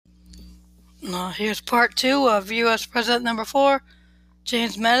Here's part two of U.S. President number 4,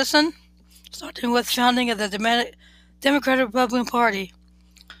 James Madison, starting with founding of the Democratic Republican Party.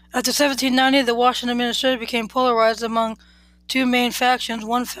 After 1790, the Washington administration became polarized among two main factions.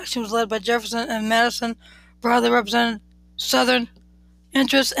 One faction was led by Jefferson and Madison, broadly represented Southern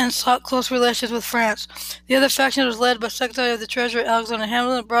interests and sought close relations with France. The other faction was led by Secretary of the Treasury Alexander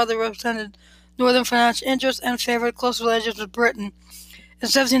Hamilton, broadly represented Northern financial interests and favored close relations with Britain. In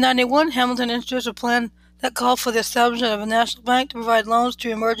 1791, Hamilton introduced a plan that called for the establishment of a national bank to provide loans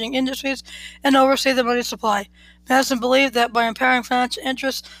to emerging industries and oversee the money supply. Madison believed that by empowering financial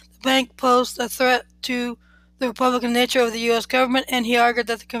interests, the bank posed a threat to the Republican nature of the U.S. government, and he argued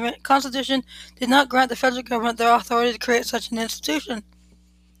that the Constitution did not grant the federal government the authority to create such an institution.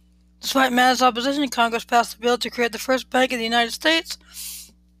 Despite Madison's opposition, Congress passed a bill to create the first bank in the United States.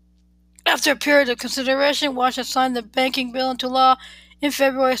 After a period of consideration, Washington signed the banking bill into law in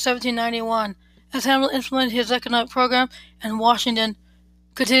February 1791. As Hamilton implemented his economic program and Washington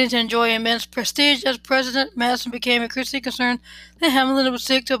continued to enjoy immense prestige as president, Madison became increasingly concerned that Hamilton would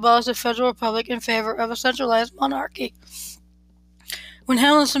seek to abolish the federal republic in favor of a centralized monarchy. When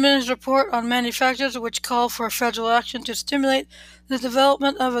Hamilton submitted his report on manufactures, which called for federal action to stimulate the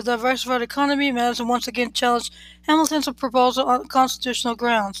development of a diversified economy, Madison once again challenged Hamilton's proposal on constitutional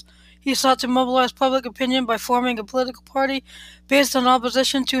grounds. He sought to mobilize public opinion by forming a political party based on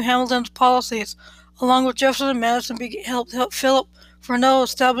opposition to Hamilton's policies. Along with Jefferson, Madison helped Philip Freneau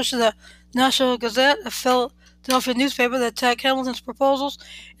establish the National Gazette, a Philadelphia newspaper that attacked Hamilton's proposals.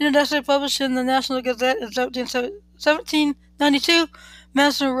 In an essay published in the National Gazette in 1792,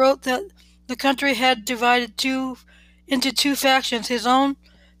 Madison wrote that the country had divided into two factions: his own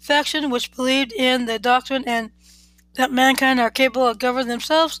faction, which believed in the doctrine and that mankind are capable of governing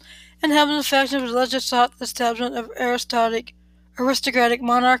themselves, and Hamilton's faction was allegedly sought the establishment of aristocratic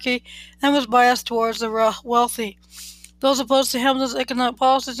monarchy and was biased towards the wealthy. Those opposed to Hamilton's economic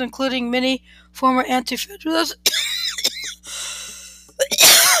policies, including many former anti-federalists,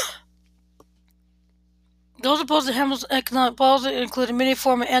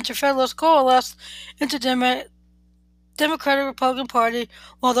 coalesced into Democratic Republican Party,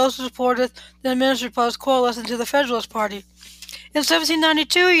 while those who supported the administrative policies coalesced into the Federalist Party. In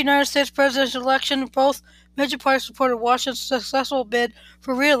 1792, United States presidential election, both major parties supported Washington's successful bid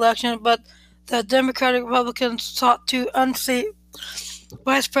for re-election, but the Democratic Republicans sought to unseat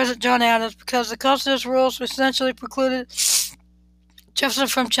Vice President John Adams because the Constitutional rules essentially precluded Jefferson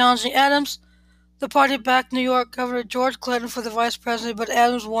from challenging Adams. The party backed New York Governor George Clinton for the vice presidency, but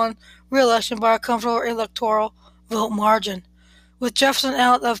Adams won re-election by a comfortable electoral vote margin. With Jefferson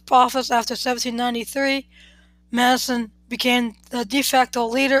out of office after 1793, Madison became the de facto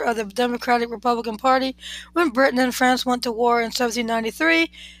leader of the Democratic Republican Party. When Britain and France went to war in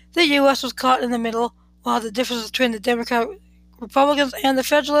 1793, the U.S. was caught in the middle, while the differences between the Democratic Republicans and the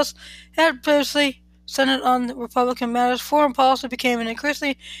Federalists had previously centered on Republican matters. Foreign policy became an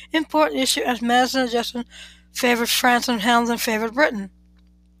increasingly important issue as Madison and Jefferson favored France and Hamilton favored Britain.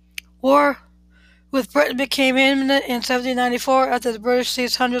 War with Britain became imminent in 1794 after the British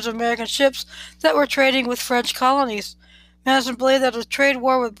seized hundreds of American ships that were trading with French colonies. Madison believed that a trade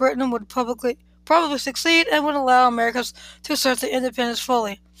war with Britain would probably succeed and would allow Americans to assert their independence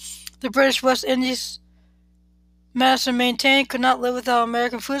fully. The British West Indies, Madison maintained, could not live without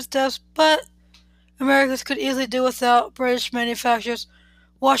American foodstuffs, but Americans could easily do without British manufacturers.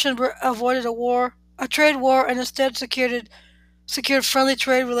 Washington avoided a trade war, and instead secured friendly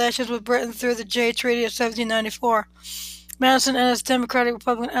trade relations with Britain through the Jay Treaty of 1794. Madison and his Democratic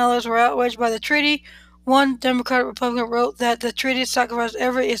Republican allies were outraged by the treaty. One Democratic Republican wrote that the treaty sacrifices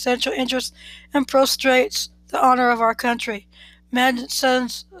every essential interest and prostrates the honor of our country.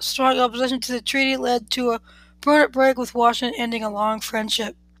 Madison's strong opposition to the treaty led to a permanent break with Washington, ending a long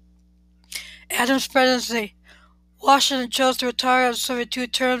friendship. Adams' presidency. Washington chose to retire after 2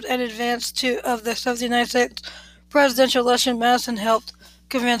 terms and advance of the 1796 presidential election. Madison helped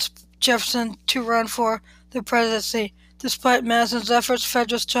convince Jefferson to run for the presidency. Despite Madison's efforts,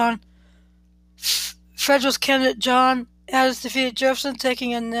 Federalist candidate John Adams defeated Jefferson,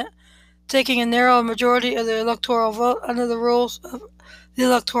 taking a narrow majority of the electoral vote under the rules of the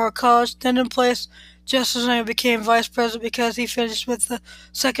Electoral College. Then in place, Jefferson became vice president because he finished with the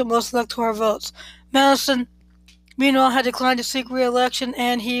second most electoral votes. Madison, meanwhile, had declined to seek re-election,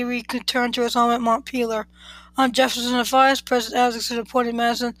 and he returned to his home at Montpelier. On Jefferson's advice, President Adams appointed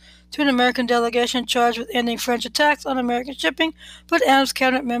Madison to an American delegation charged with ending French attacks on American shipping, but Adams'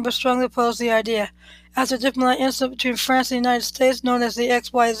 cabinet members strongly opposed the idea. After a diplomatic incident between France and the United States, known as the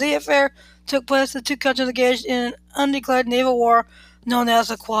XYZ Affair, took place, the two countries engaged in an undeclared naval war known as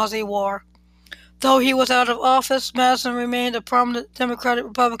the Quasi-War. Though he was out of office, Madison remained a prominent Democratic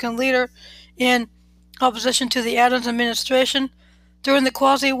Republican leader in opposition to the Adams administration. During the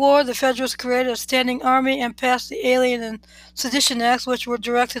Quasi-War, the Federalists created a standing army and passed the Alien and Sedition Acts, which were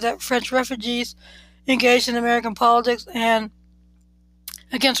directed at French refugees engaged in American politics and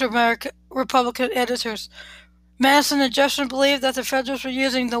against Republican editors. Madison and Jefferson believed that the Federalists were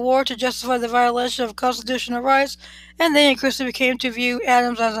using the war to justify the violation of constitutional rights, and they increasingly became to view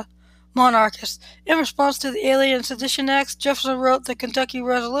Adams as a monarchist. In response to the Alien and Sedition Acts, Jefferson wrote the Kentucky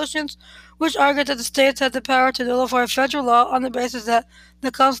Resolutions, which argued that the states had the power to nullify federal law on the basis that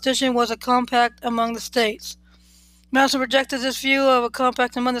the Constitution was a compact among the states. Madison rejected this view of a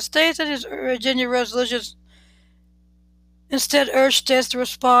compact among the states, and his Virginia resolutions instead urged states to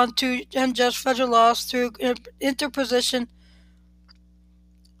respond to unjust federal laws through interposition,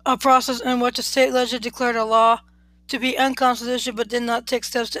 a process in which a state legislature declared a law to be unconstitutional but did not take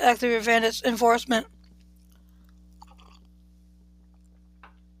steps to actively prevent its enforcement.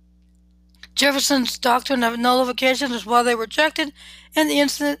 Jefferson's doctrine of nullification was widely rejected, and the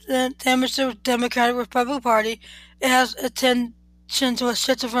incident damaged the Democratic Republican Party as attention was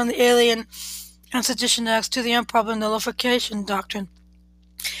shifted from the Alien and Sedition Acts to the unproven nullification doctrine.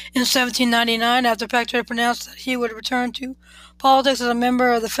 In 1799, after Pachter had pronounced that he would return to politics as a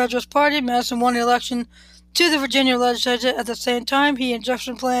member of the Federalist Party, Madison won the election to the Virginia legislature. At the same time, he and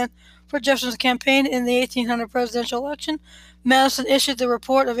Jefferson planned for Jefferson's campaign in the 1800 presidential election. Madison issued the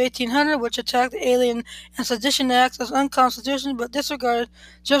Report of 1800, which attacked the Alien and Sedition Acts as unconstitutional but disregarded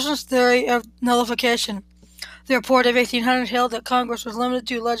Jefferson's theory of nullification. The Report of 1800 held that Congress was limited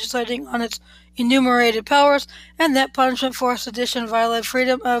to legislating on its enumerated powers, and that punishment for sedition violated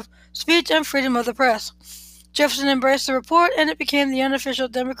freedom of speech and freedom of the press. Jefferson embraced the report, and it became the unofficial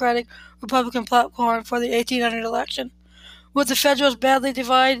Democratic-Republican platform for the 1800 election. With the Federalists badly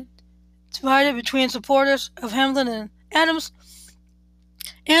divided between supporters of Hamlin and Adams,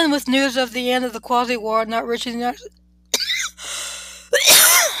 and with news of the end of the Quasi-War not reaching the United States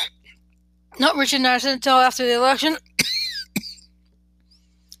until after the election,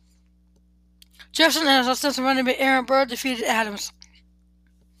 Jefferson and his assistant running mate Aaron Burr defeated Adams.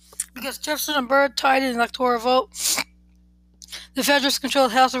 Because Jefferson and Burr tied in the electoral vote, the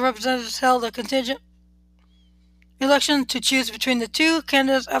Federalist-controlled House of Representatives held a contingent election to choose between the two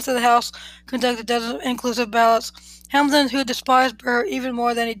candidates after the House conducted dozens of inclusive ballots. Hamilton, who despised Burr even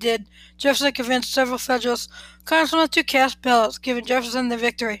more than he did Jefferson, convinced several Federalist congressmen to cast ballots, giving Jefferson the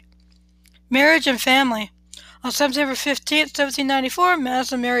victory. Marriage and family. On September 15, 1794,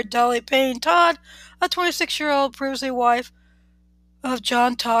 Madison married Dolly Payne Todd, a 26-year-old previously wife of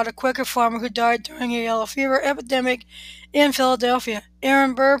John Todd, a Quaker farmer who died during a yellow fever epidemic in Philadelphia.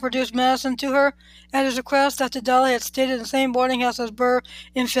 Aaron Burr produced Madison to her at his request after Dolly had stayed in the same boarding house as Burr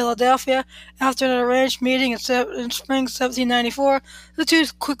in Philadelphia. After an arranged meeting in spring 1794, the two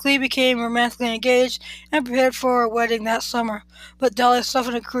quickly became romantically engaged and prepared for a wedding that summer. But Dolly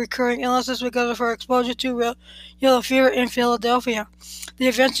suffered recurring illnesses because of her exposure to yellow fever in Philadelphia. They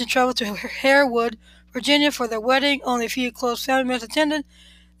eventually traveled to Harewood, Virginia for their wedding. Only a few close family members attended.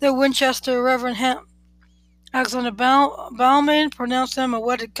 The Winchester Reverend Alexander Baumann pronounced them a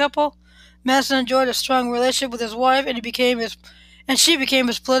wedded couple. Madison enjoyed a strong relationship with his wife, and she became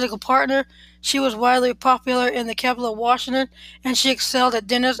his political partner. She was widely popular in the capital of Washington, and she excelled at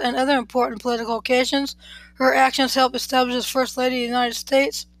dinners and other important political occasions. Her actions helped establish as First Lady of the United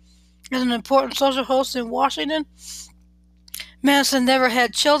States as an important social host in Washington. Madison never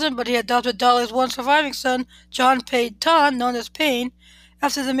had children, but he adopted Dolly's one surviving son, John Payne Todd, known as Payne.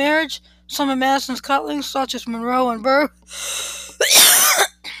 After the marriage, some of Madison's colleagues, such as Monroe and Burr,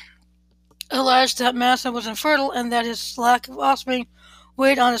 alleged that Madison was infertile and that his lack of offspring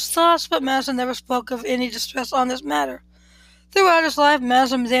weighed on his thoughts, but Madison never spoke of any distress on this matter. Throughout his life,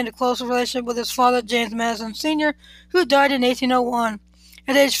 Madison maintained a close relationship with his father, James Madison Sr., who died in 1801.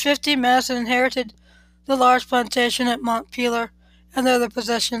 At age 50, Madison inherited the large plantation at Montpelier and the other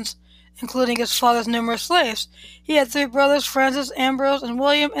possessions, including his father's numerous slaves. He had three brothers, Francis, Ambrose, and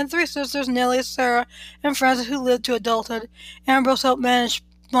William, and three sisters, Nellie, Sarah, and Frances, who lived to adulthood. Ambrose helped manage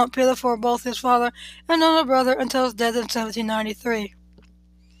Montpelier for both his father and older brother until his death in 1793.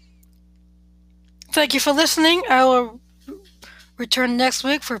 Thank you for listening. I will return next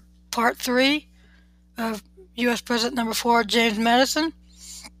week for part 3 of U.S. President number 4, James Madison,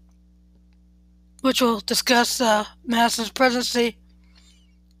 which will discuss Madison's presidency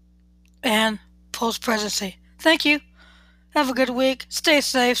and post-presidency. Thank you. Have a good week. Stay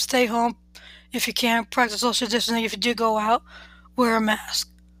safe. Stay home if you can. Practice social distancing if you do go out. Wear a mask.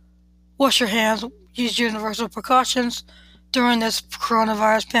 Wash your hands. Use universal precautions. during this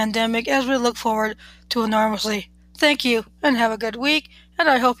coronavirus pandemic as we look forward to a normalcy. Thank you and have a good week, and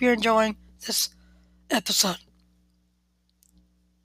I hope you're enjoying this episode.